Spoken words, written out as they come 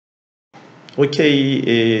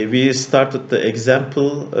Okay, we started the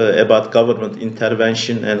example about government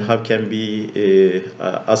intervention and how can we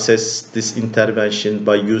assess this intervention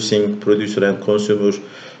by using producer and consumer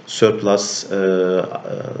surplus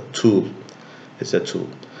tool as a tool.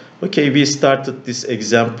 Okay, we started this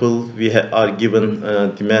example. We are given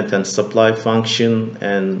demand and supply function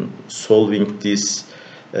and solving this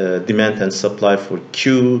demand and supply for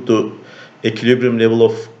Q. The equilibrium level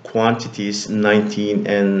of quantity is 19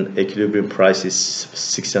 and equilibrium price is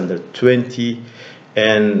 620.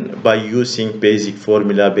 And by using basic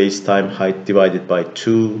formula base time height divided by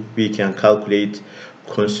 2, we can calculate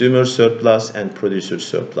consumer surplus and producer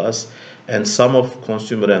surplus. And sum of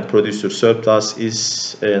consumer and producer surplus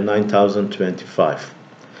is 9,025.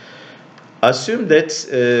 Assume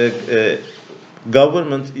that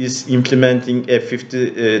government is implementing a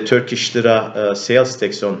 50 Turkish lira sales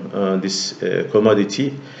tax on this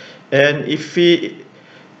commodity, and if we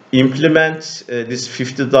implement this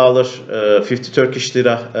 $50 50 Turkish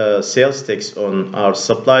lira sales tax on our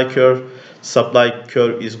supply curve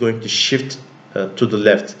is going to shift to the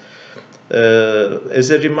left. As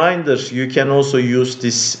a reminder, you can also use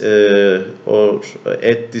this or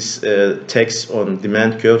add this tax on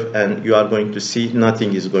demand curve, and you are going to see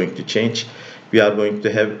nothing is going to change. We are going to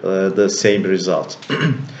have the same result.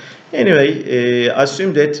 Anyway,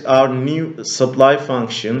 assume that our new supply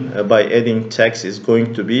function by adding tax is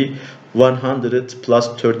going to be 100 plus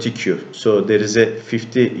 30Q. So there is a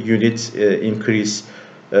 50 unit increase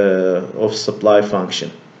of supply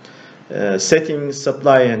function. Setting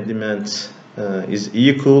supply and demand is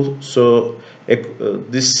equal. So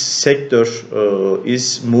this sector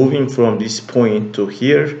is moving from this point to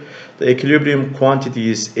here. The equilibrium quantity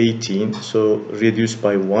is 18, so reduced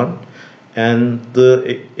by 1. And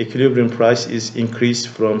the equilibrium price is increased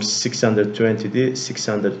from 620 to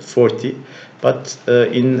 640. But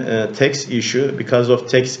in tax issue, because of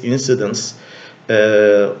tax incidence,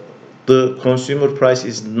 the consumer price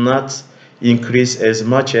is not increased as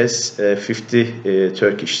much as 50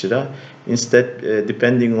 Turkish lira. Instead,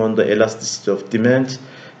 depending on the elasticity of demand,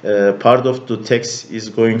 part of the tax is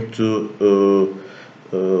going to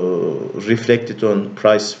reflected on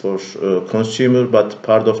price for consumer, but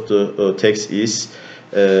part of the tax is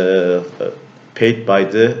paid by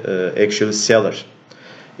the actual seller.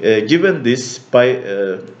 Given this,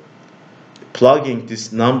 by plugging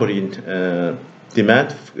this number in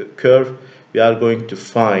demand curve, we are going to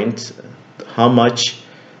find how much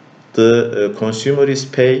the consumer is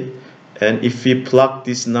paid. And if we plug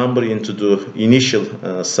this number into the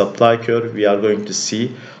initial supply curve, we are going to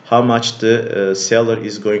see how much the seller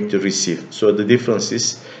is going to receive. So the difference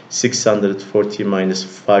is 640 minus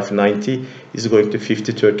 590 is going to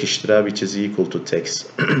 50 Turkish lira, which is equal to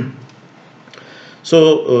tax.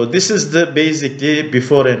 So this is the basically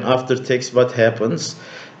before and after tax what happens.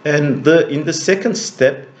 And in the second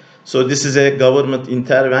step, so this is a government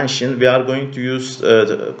intervention. We are going to use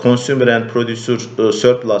consumer and producer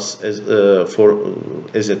surplus as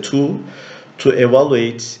a tool to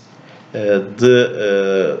evaluate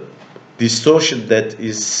the distortion that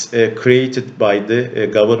is created by the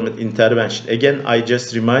government intervention. Again, I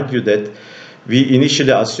just remind you that we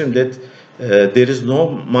initially assumed that there is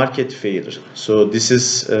no market failure. So this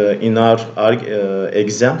is in our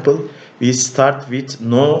example, we start with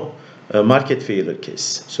no market failure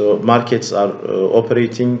case. So markets are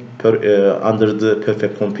operating under the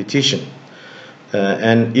perfect competition.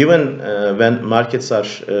 And even when markets are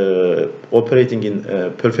operating in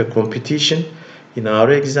perfect competition, in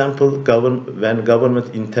our example, when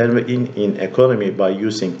government intervene in economy by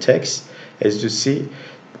using tax, as you see,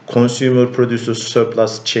 consumer producer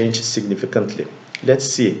surplus change significantly. Let's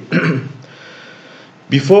see.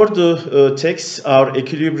 Before the tax, our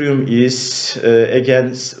equilibrium is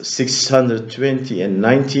again 620 and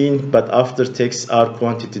 19, but after tax, our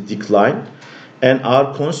quantity decline, and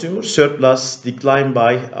our consumer surplus decline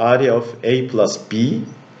by area of A plus B,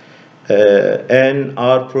 and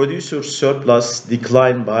our producer surplus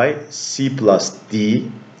decline by C plus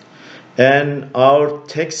D, and our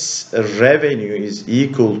tax revenue is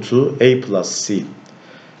equal to A plus C.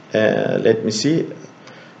 Let me see.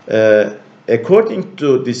 According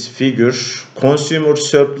to this figure, consumer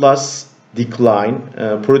surplus decline,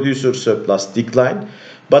 producer surplus decline,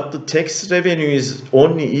 but the tax revenue is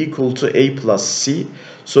only equal to A plus C.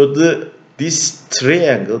 So this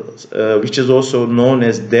triangle, which is also known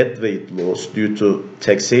as deadweight loss due to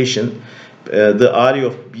taxation, the area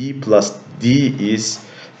of B plus D is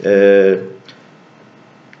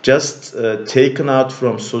just taken out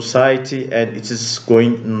from society, and it is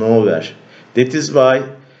going nowhere. That is why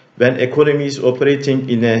when economy is operating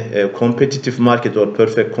in a competitive market or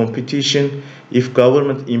perfect competition, if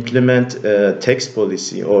government implement tax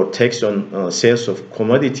policy or tax on sales of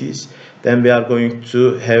commodities, then we are going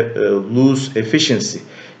to have lose efficiency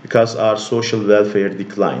because our social welfare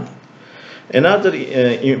decline. Another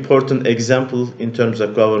important example in terms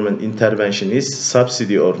of government intervention is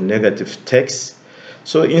subsidy or negative tax.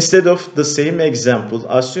 So instead of the same example,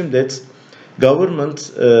 assume that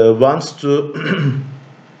government wants to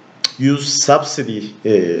use subsidy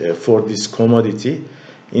for this commodity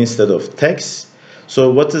instead of tax.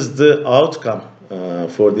 So what is the outcome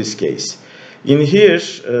for this case? In here,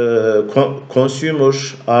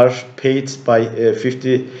 consumers are paid by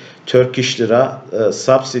 50 Turkish lira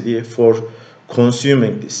subsidy for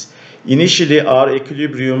consuming this. Initially, our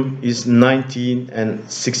equilibrium is 19 and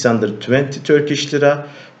 620 Turkish lira,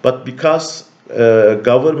 but because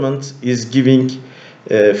government is giving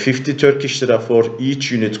 50 Turkish lira for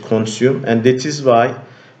each unit consumed, and that is why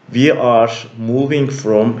we are moving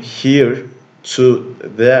from here to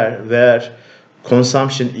there, where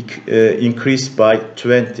consumption increased by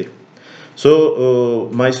 20. So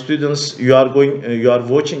my students, you are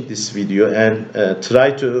watching this video and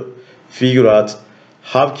try to figure out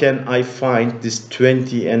how can I find this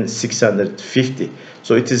 20 and 650.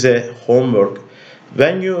 So it is a homework.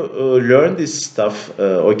 When you learn this stuff,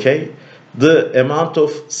 okay, the amount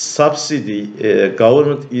of subsidy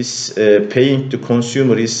government is paying to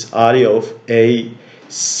consumer is area of A,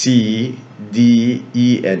 C, D,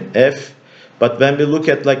 E, and F. But when we look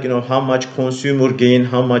at, like, how much consumer gain,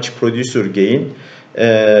 how much producer gain,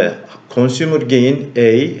 consumer gain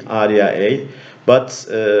A, area A, but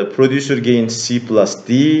producer gain C plus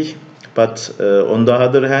D. But on the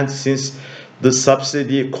other hand, since the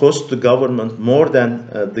subsidy cost the government more than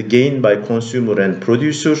the gain by consumer and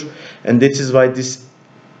producer, and that is why this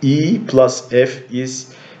E plus F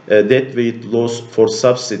is dead weight loss for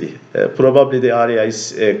subsidy. Probably the area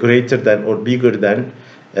is greater than or bigger than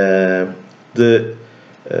the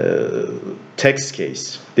tax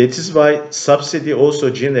case. That is why subsidy also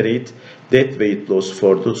generate dead weight loss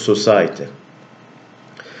for the society.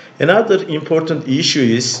 Another important issue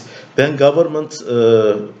is when government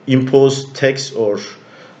impose tax or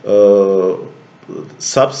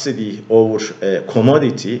subsidy over a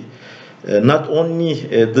commodity, not only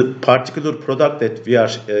the particular product that we are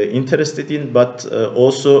interested in, but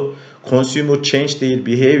also consumer change their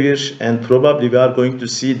behavior, and probably we are going to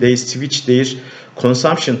see they switch their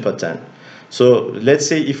consumption pattern. So let's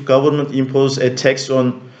say if government impose a tax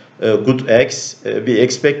on good X, we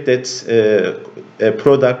expect that a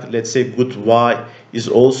product, let's say good Y, is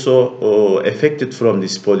also affected from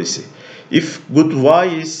this policy. If good Y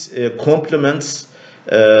is complements,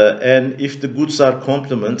 and if the goods are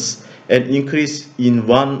complements, an increase in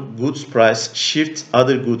one goods price shifts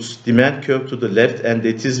other goods demand curve to the left, and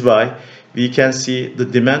that is why we can see the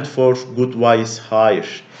demand for good Y is higher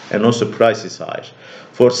and also price is higher.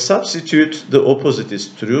 For substitute, the opposite is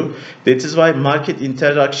true. That is why market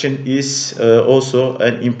interaction is also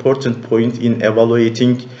an important point in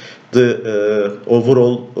evaluating the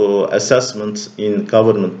overall assessment in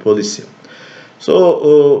government policy.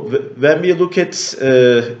 So when we look at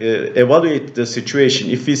evaluate the situation,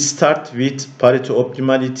 if we start with Pareto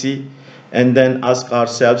optimality and then ask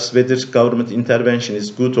ourselves whether government intervention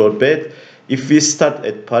is good or bad, if we start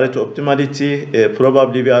at Pareto optimality,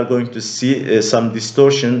 probably we are going to see some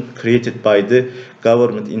distortion created by the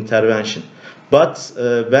government intervention. But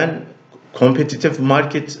when competitive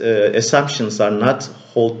market assumptions are not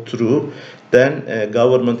hold true, then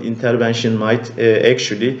government intervention might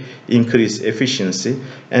actually increase efficiency.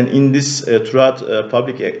 And in this throughout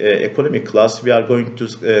public economic class, we are going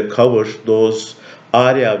to cover those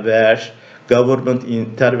areas where government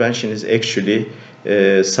intervention is actually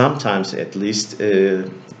sometimes at least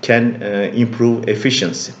can improve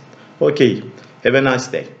efficiency. Okay, have a nice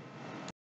day.